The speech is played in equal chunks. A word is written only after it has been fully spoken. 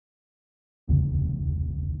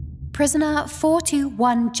Prisoner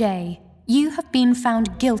 421J, you have been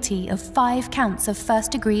found guilty of 5 counts of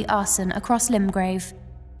first-degree arson across Limgrave,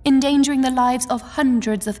 endangering the lives of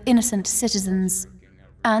hundreds of innocent citizens,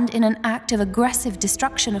 and in an act of aggressive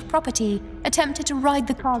destruction of property, attempted to ride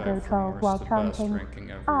the cargo trolls while chanting,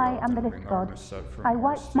 "I am the Lift God. I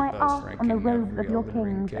wipe my arse on the robes of your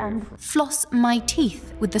kings and floss my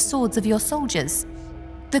teeth with the swords of your soldiers."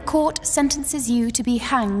 The court sentences you to be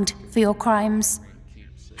hanged for your crimes.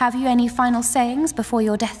 Have you any final sayings before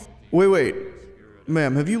your death? Wait.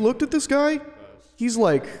 Ma'am, have you looked at this guy? He's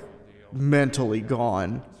like mentally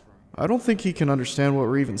gone. I don't think he can understand what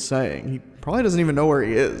we're even saying. He probably doesn't even know where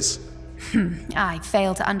he is. I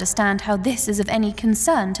fail to understand how this is of any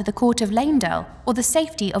concern to the court of Lanedale or the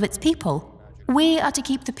safety of its people. We are to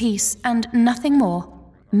keep the peace and nothing more.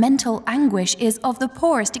 Mental anguish is of the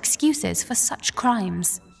poorest excuses for such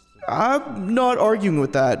crimes. I'm not arguing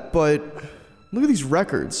with that, but look at these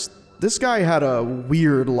records. This guy had a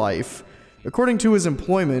weird life. According to his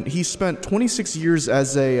employment, he spent 26 years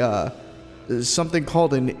as something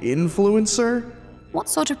called an influencer? What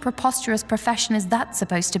sort of preposterous profession is that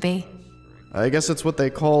supposed to be? I guess it's what they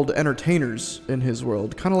called entertainers in his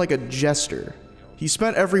world, kind of like a jester. He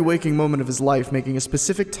spent every waking moment of his life making a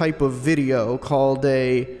specific type of video called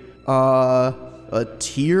a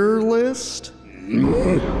tier list?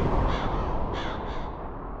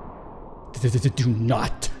 Do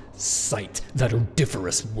not cite that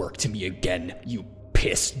odiferous work to me again, you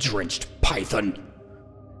piss-drenched python.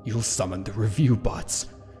 You'll summon the review bots.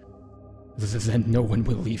 Then no one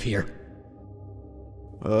will leave here.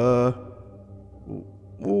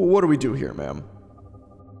 What do we do here, ma'am?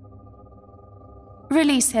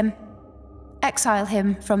 Release him. Exile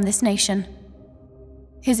him from this nation.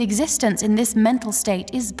 His existence in this mental state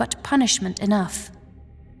is but punishment enough.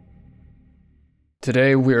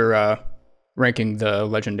 Today we're ranking the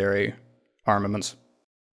legendary armaments.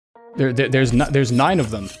 There's 9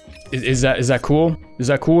 of them. Is that cool? Is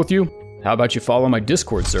that cool with you? How about you follow my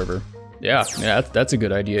Discord server? Yeah, that's a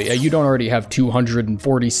good idea. Yeah, you don't already have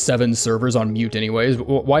 247 servers on mute anyways.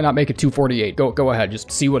 Why not make it 248? Go ahead,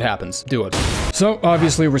 just see what happens. Do it. So,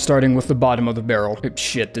 obviously we're starting with the bottom of the barrel.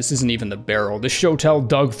 Shit, this isn't even the barrel. The Shotel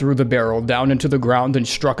dug through the barrel, down into the ground, and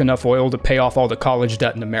struck enough oil to pay off all the college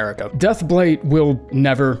debt in America. Deathblade will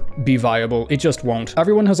never be viable. It just won't.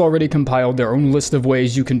 Everyone has already compiled their own list of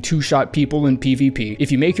ways you can two-shot people in PvP.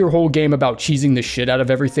 If you make your whole game about cheesing the shit out of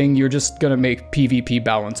everything, you're just gonna make PvP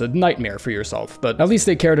balance a nightmare for yourself, but at least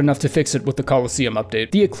they cared enough to fix it with the Coliseum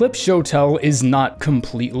update. The Eclipse Shotel is not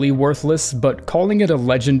completely worthless, but calling it a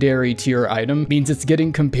legendary tier item means it's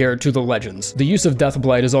getting compared to the legends. The use of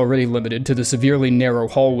Deathblight is already limited to the severely narrow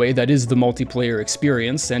hallway that is the multiplayer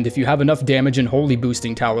experience, and if you have enough damage and holy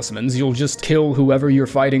boosting talismans, you'll just kill whoever you're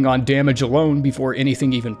fighting on damage alone before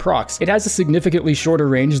anything even procs. It has a significantly shorter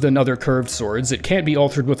range than other curved swords, it can't be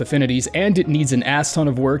altered with affinities, and it needs an ass ton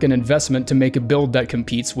of work and investment to make a build that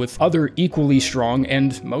competes with other equally strong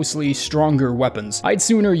and mostly stronger weapons. I'd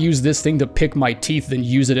sooner use this thing to pick my teeth than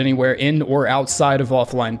use it anywhere in or outside of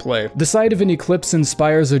offline play. The sight of an eclipse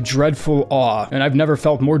inspires a dreadful awe, and I've never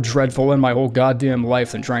felt more dreadful in my whole goddamn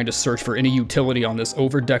life than trying to search for any utility on this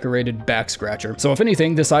over-decorated back scratcher. So if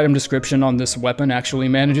anything, this item description on this weapon actually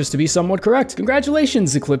manages to be somewhat correct.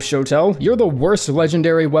 Congratulations, Eclipse Shotel. You're the worst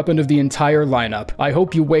legendary weapon of the entire lineup. I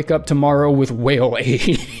hope you wake up tomorrow with whale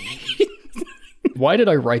A. Why did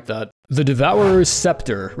I write that? The Devourer's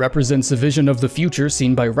Scepter represents a vision of the future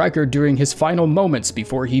seen by Riker during his final moments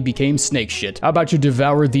before he became snake shit. How about you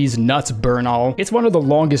devour these nuts, Bernal? It's one of the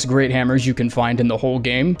longest great hammers you can find in the whole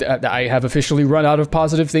game. I have officially run out of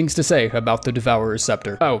positive things to say about the Devourer's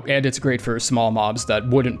Scepter. Oh, and it's great for small mobs that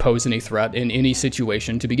wouldn't pose any threat in any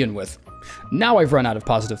situation to begin with. Now I've run out of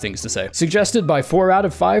positive things to say. Suggested by 4 out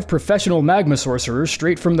of 5 professional magma sorcerers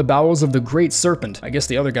straight from the bowels of the Great Serpent. I guess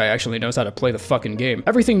the other guy actually knows how to play the fucking game.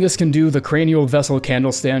 Everything this can do, the cranial vessel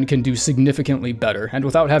candle stand can do significantly better, and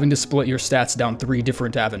without having to split your stats down 3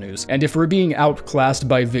 different avenues. And if we're being outclassed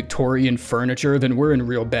by Victorian furniture, then we're in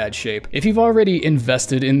real bad shape. If you've already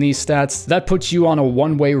invested in these stats, that puts you on a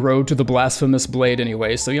one-way road to the blasphemous blade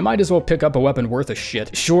anyway, so you might as well pick up a weapon worth a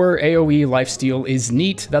shit. Sure, AoE lifesteal is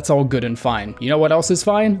neat, that's all good and fine. You know what else is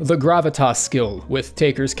fine? The Gravitas skill with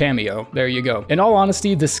Taker's cameo. There you go. In all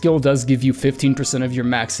honesty, this skill does give you 15% of your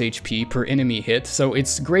max HP per enemy hit, so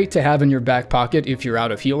it's great to have in your back pocket if you're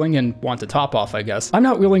out of healing and want to top off, I guess. I'm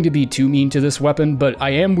not willing to be too mean to this weapon, but I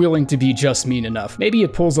am willing to be just mean enough. Maybe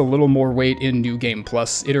it pulls a little more weight in New Game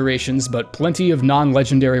Plus iterations, but plenty of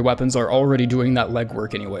non-legendary weapons are already doing that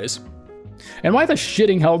legwork anyways. And why the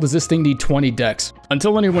shitting hell does this thing need 20 decks?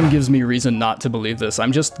 Until anyone gives me reason not to believe this,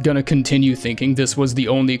 I'm just gonna continue thinking this was the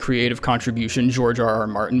only creative contribution George R.R.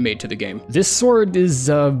 Martin made to the game. This sword is,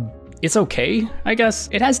 it's okay, I guess.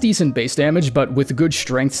 It has decent base damage, but with good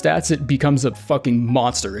strength stats, it becomes a fucking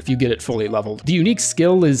monster if you get it fully leveled. The unique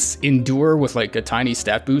skill is Endure with like a tiny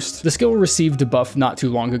stat boost. The skill received a buff not too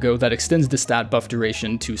long ago that extends the stat buff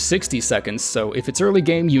duration to 60 seconds, so if it's early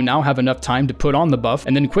game, you now have enough time to put on the buff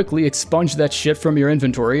and then quickly expunge that shit from your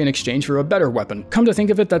inventory in exchange for a better weapon. Come to think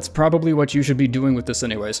of it, that's probably what you should be doing with this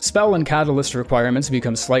anyways. Spell and catalyst requirements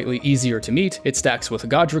become slightly easier to meet, it stacks with a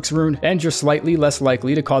Godric's rune, and you're slightly less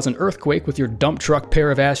likely to cause an earthquake with your dump truck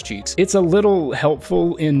pair of ass cheeks. It's a little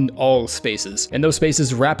helpful in all spaces, and those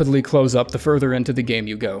spaces rapidly close up the further into the game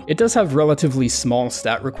you go. It does have relatively small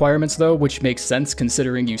stat requirements though, which makes sense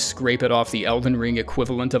considering you scrape it off the Elden Ring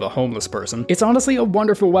equivalent of a homeless person. It's honestly a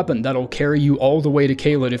wonderful weapon that'll carry you all the way to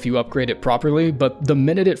Caelid if you upgrade it properly, but the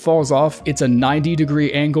minute it falls off, it's a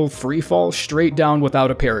 90-degree angle free fall straight down without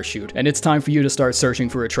a parachute, and it's time for you to start searching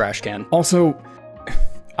for a trash can. Also,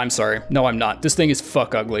 I'm sorry. No, I'm not. This thing is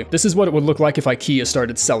fuck ugly. This is what it would look like if IKEA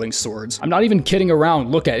started selling swords. I'm not even kidding around.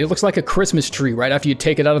 Look at it. It looks like a Christmas tree right after you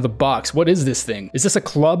take it out of the box. What is this thing? Is this a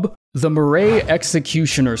club? The Marais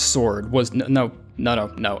Executioner's Sword was no.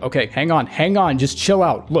 Okay, hang on, just chill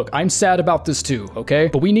out. Look, I'm sad about this too, okay?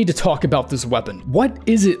 But we need to talk about this weapon. What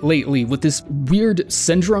is it lately with this weird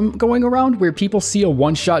syndrome going around where people see a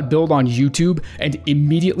one-shot build on YouTube and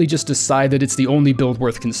immediately just decide that it's the only build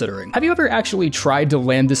worth considering? Have you ever actually tried to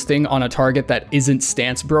land this thing on a target that isn't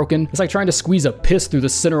stance broken? It's like trying to squeeze a piss through the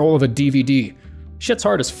center hole of a DVD. Shit's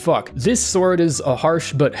hard as fuck. This sword is a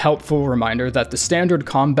harsh but helpful reminder that the standard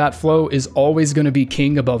combat flow is always going to be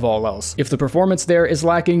king above all else. If the performance there is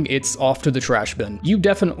lacking, it's off to the trash bin. You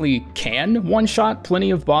definitely can one-shot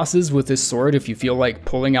plenty of bosses with this sword if you feel like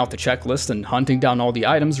pulling out the checklist and hunting down all the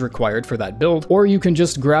items required for that build, or you can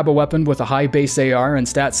just grab a weapon with a high base AR and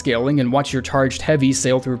stat scaling and watch your charged heavy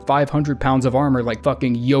sail through 500 pounds of armor like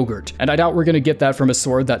fucking yogurt. And I doubt we're going to get that from a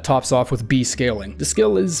sword that tops off with B scaling. The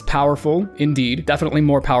skill is powerful, indeed. Definitely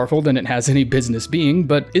more powerful than it has any business being,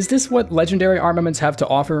 but is this what legendary armaments have to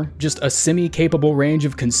offer? Just a semi-capable range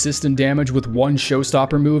of consistent damage with one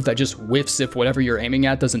showstopper move that just whiffs if whatever you're aiming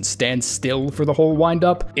at doesn't stand still for the whole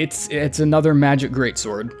wind-up? It's another magic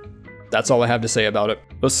greatsword. That's all I have to say about it.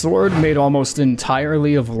 A sword made almost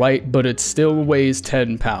entirely of light, but it still weighs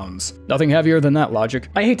 10 pounds. Nothing heavier than that logic.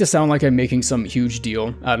 I hate to sound like I'm making some huge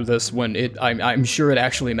deal out of this when I'm sure it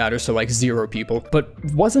actually matters to like 0 people, but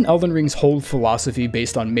wasn't Elden Ring's whole philosophy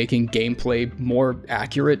based on making gameplay more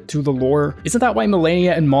accurate to the lore? Isn't that why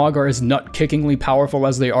Malenia and Mog are as nut-kickingly powerful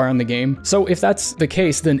as they are in the game? So if that's the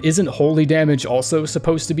case, then isn't holy damage also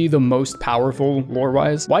supposed to be the most powerful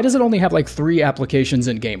lore-wise? Why does it only have like 3 applications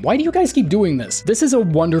in game? Why do you guys keep doing this? This is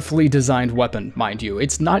a wonderfully designed weapon, mind you.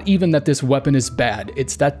 It's not even that this weapon is bad,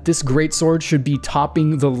 it's that this greatsword should be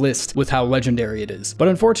topping the list with how legendary it is. But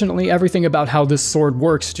unfortunately, everything about how this sword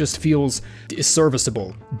works just feels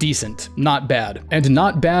serviceable, decent, not bad. And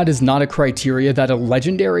not bad is not a criteria that a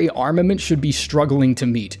legendary armament should be struggling to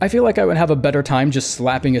meet. I feel like I would have a better time just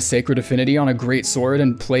slapping a Sacred Affinity on a greatsword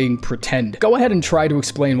and playing pretend. Go ahead and try to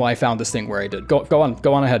explain why I found this thing where I did. Go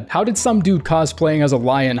on ahead. How did some dude cosplaying as a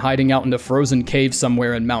lion hiding out in a frozen cave somewhere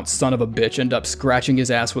and Mount Son of a Bitch end up scratching his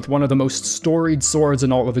ass with one of the most storied swords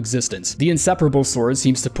in all of existence? The Inseparable sword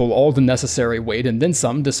seems to pull all the necessary weight and then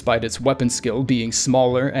some, despite its weapon skill being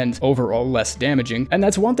smaller and overall less damaging. And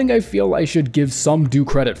that's one thing I feel I should give some due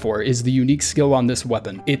credit for, is the unique skill on this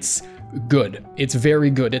weapon. It's good. It's very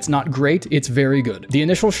good. It's not great, it's very good. The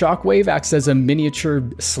initial shockwave acts as a miniature,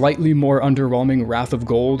 slightly more underwhelming Wrath of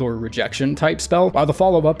Gold or Rejection type spell, while the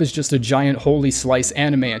follow-up is just a giant Holy Slice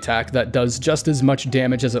anime attack that does just as much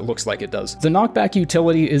damage as it looks like it does. The knockback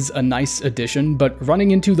utility is a nice addition, but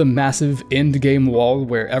running into the massive endgame wall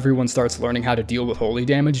where everyone starts learning how to deal with holy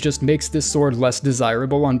damage just makes this sword less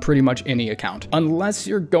desirable on pretty much any account. Unless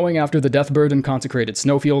you're going after the Deathbird and Consecrated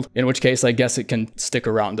Snowfield, in which case I guess it can stick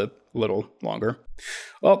around a little longer.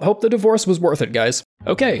 Well, hope the divorce was worth it, guys.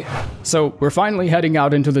 Okay, so we're finally heading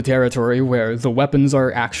out into the territory where the weapons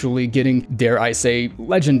are actually getting, dare I say,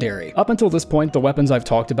 legendary. Up until this point, the weapons I've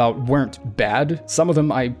talked about weren't bad. Some of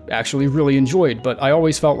them I actually really enjoyed, but I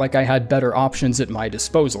always felt like I had better options at my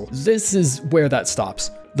disposal. This is where that stops.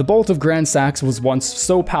 The bolt of Gransax was once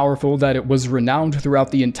so powerful that it was renowned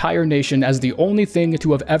throughout the entire nation as the only thing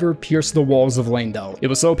to have ever pierced the walls of Leyndell. It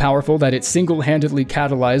was so powerful that it single-handedly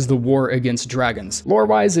catalyzed the war against dragons.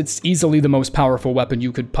 Lore-wise, it's easily the most powerful weapon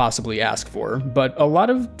you could possibly ask for, but a lot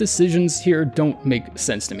of decisions here don't make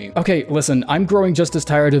sense to me. Okay, listen, I'm growing just as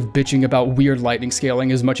tired of bitching about weird lightning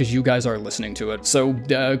scaling as much as you guys are listening to it, so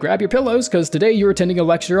grab your pillows, because today you're attending a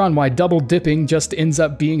lecture on why double dipping just ends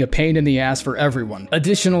up being a pain in the ass for everyone.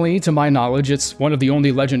 Additionally, to my knowledge, it's one of the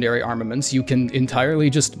only legendary armaments you can entirely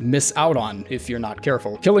just miss out on if you're not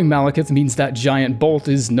careful. Killing Malekith means that giant bolt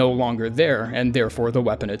is no longer there, and therefore the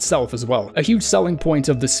weapon itself as well. A huge selling point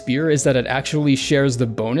of the spear is that it actually shares the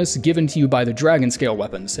bonus given to you by the dragon scale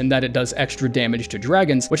weapons, and that it does extra damage to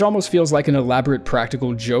dragons, which almost feels like an elaborate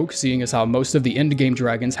practical joke, seeing as how most of the endgame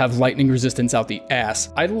dragons have lightning resistance out the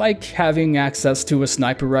ass. I like having access to a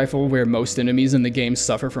sniper rifle where most enemies in the game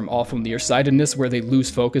suffer from awful nearsightedness where they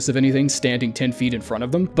lose focus of anything standing 10 feet in front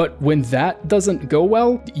of them, but when that doesn't go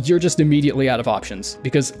well, you're just immediately out of options.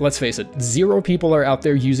 Because let's face it, 0 people are out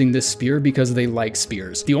there using this spear because they like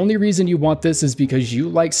spears. The only reason you want this is because you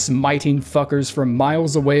like smiting fuckers from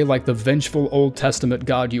miles away like the vengeful Old Testament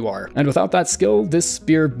god you are. And without that skill, this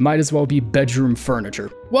spear might as well be bedroom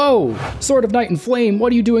furniture. Whoa! Sword of Night and Flame,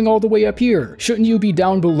 what are you doing all the way up here? Shouldn't you be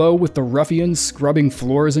down below with the ruffians scrubbing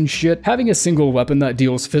floors and shit? Having a single weapon that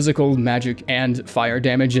deals physical, magic, and fire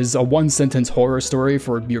damage is a one-sentence horror story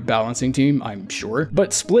for your balancing team, I'm sure.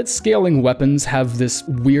 But split-scaling weapons have this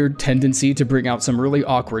weird tendency to bring out some really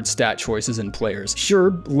awkward stat choices in players.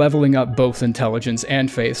 Sure, leveling up both intelligence and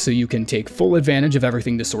faith so you can take full advantage of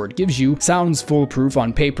everything the sword gives you sounds foolproof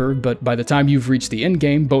on paper, but by the time you've reached the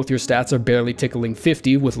endgame, both your stats are barely tickling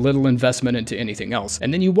 50 with little investment into anything else.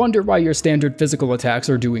 And then you wonder why your standard physical attacks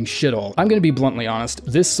are doing shit all. I'm gonna be bluntly honest,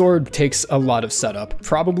 this sword takes a lot of setup,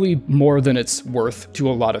 probably more than it's worth to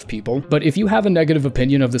a lot of people, but if you have a negative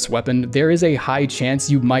opinion of this weapon, there is a high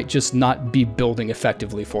chance you might just not be building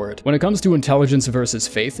effectively for it. When it comes to intelligence versus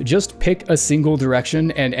faith, just pick a single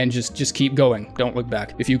direction and just keep going. Don't look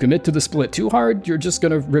back. If you commit to the split too hard, you're just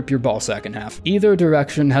gonna rip your ballsack in half. Either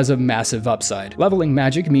direction has a massive upside. Leveling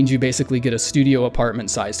magic means you basically get a studio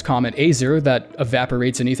apartment-sized Comet Azer that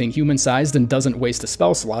evaporates anything human-sized and doesn't waste a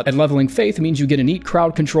spell slot, and leveling faith means you get a neat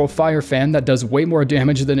crowd control fire fan that does way more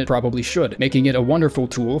damage than it probably should, making it a wonderful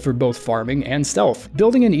tool for both farming and stealth.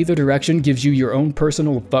 Building in either direction gives you your own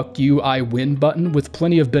personal fuck you, I win button with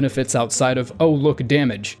plenty of benefits outside of, oh look,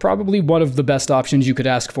 damage. Probably one of the best options you could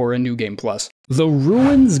ask for in New Game Plus. The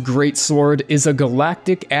Ruins Greatsword is a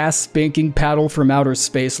galactic ass-spanking paddle from outer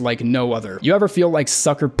space like no other. You ever feel like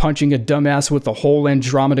sucker punching a dumbass with the whole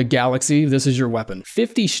Andromeda galaxy? This is your weapon.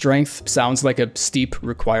 50 strength sounds like a steep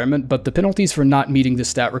requirement, but the penalties for not meeting the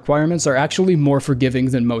stat requirements are actually more forgiving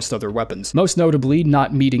than most other weapons. Most notably,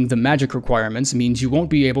 not meeting the magic requirements means you won't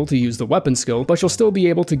be able to use the weapon skill, but you'll still be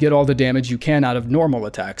able to get all the damage you can out of normal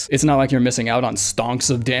attacks. It's not like you're missing out on stonks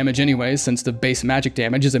of damage anyway, since the base magic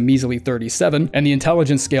damage is a measly 37, and the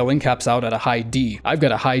intelligence scaling caps out at a high D. I've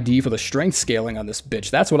got a high D for the strength scaling on this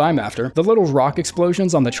bitch, that's what I'm after. The little rock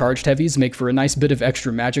explosions on the charged heavies make for a nice bit of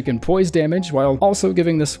extra magic and poise damage, while also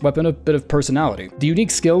giving this weapon a bit of personality. The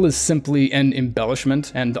unique skill is simply an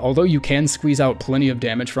embellishment, and although you can squeeze out plenty of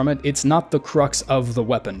damage from it, it's not the crux of the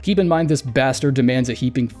weapon. Keep in mind this bastard demands a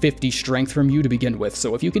heaping 50 strength from you to begin with,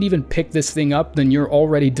 so if you could even pick this thing up, then you're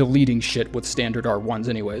already deleting shit with standard R1s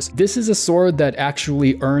anyways. This is a sword that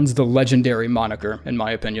actually earns the legendary moniker, in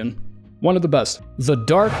my opinion. One of the best. The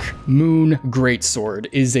Dark Moon Greatsword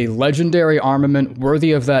is a legendary armament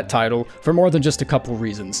worthy of that title for more than just a couple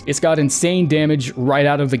reasons. It's got insane damage right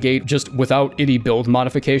out of the gate just without any build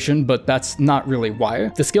modification, but that's not really why.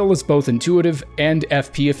 The skill is both intuitive and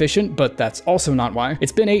FP efficient, but that's also not why.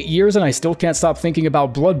 It's been 8 years and I still can't stop thinking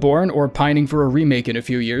about Bloodborne or pining for a remake in a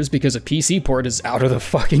few years because a PC port is out of the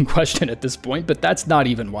fucking question at this point, but that's not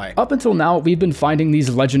even why. Up until now, we've been finding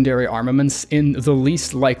these legendary armaments in the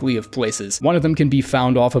least likely of places. One of them can be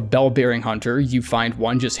found off a bell-bearing hunter. You find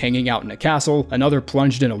one just hanging out in a castle, another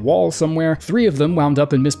plunged in a wall somewhere. 3 of them wound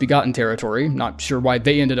up in misbegotten territory. Not sure why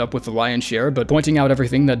they ended up with the lion's share, but pointing out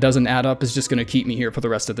everything that doesn't add up is just gonna keep me here for the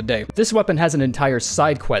rest of the day. This weapon has an entire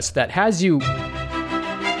side quest that has you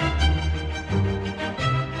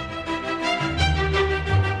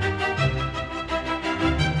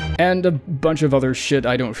and a bunch of other shit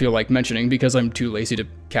I don't feel like mentioning because I'm too lazy to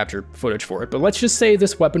capture footage for it, but let's just say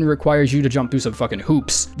this weapon requires you to jump through some fucking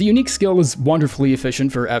hoops. The unique skill is wonderfully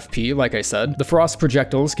efficient for FP, like I said. The frost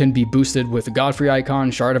projectiles can be boosted with Godfrey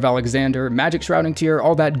Icon, Shard of Alexander, Magic Shrouding Tier,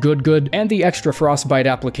 all that good, and the extra frostbite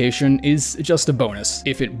application is just a bonus.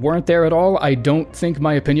 If it weren't there at all, I don't think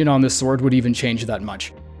my opinion on this sword would even change that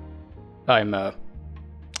much. I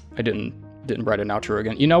didn't write an outro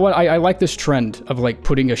again. You know what? I like this trend of like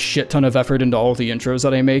putting a shit ton of effort into all the intros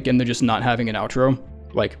that I make and then just not having an outro,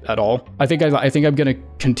 like at all. I think I'm gonna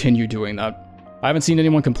continue doing that. I haven't seen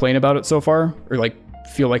anyone complain about it so far or like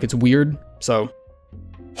feel like it's weird, so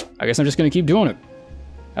I guess I'm just gonna keep doing it.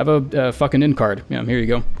 Have a fucking in card. Yeah, here you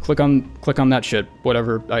go. Click on that shit.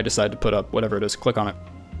 Whatever I decide to put up, whatever it is, click on it.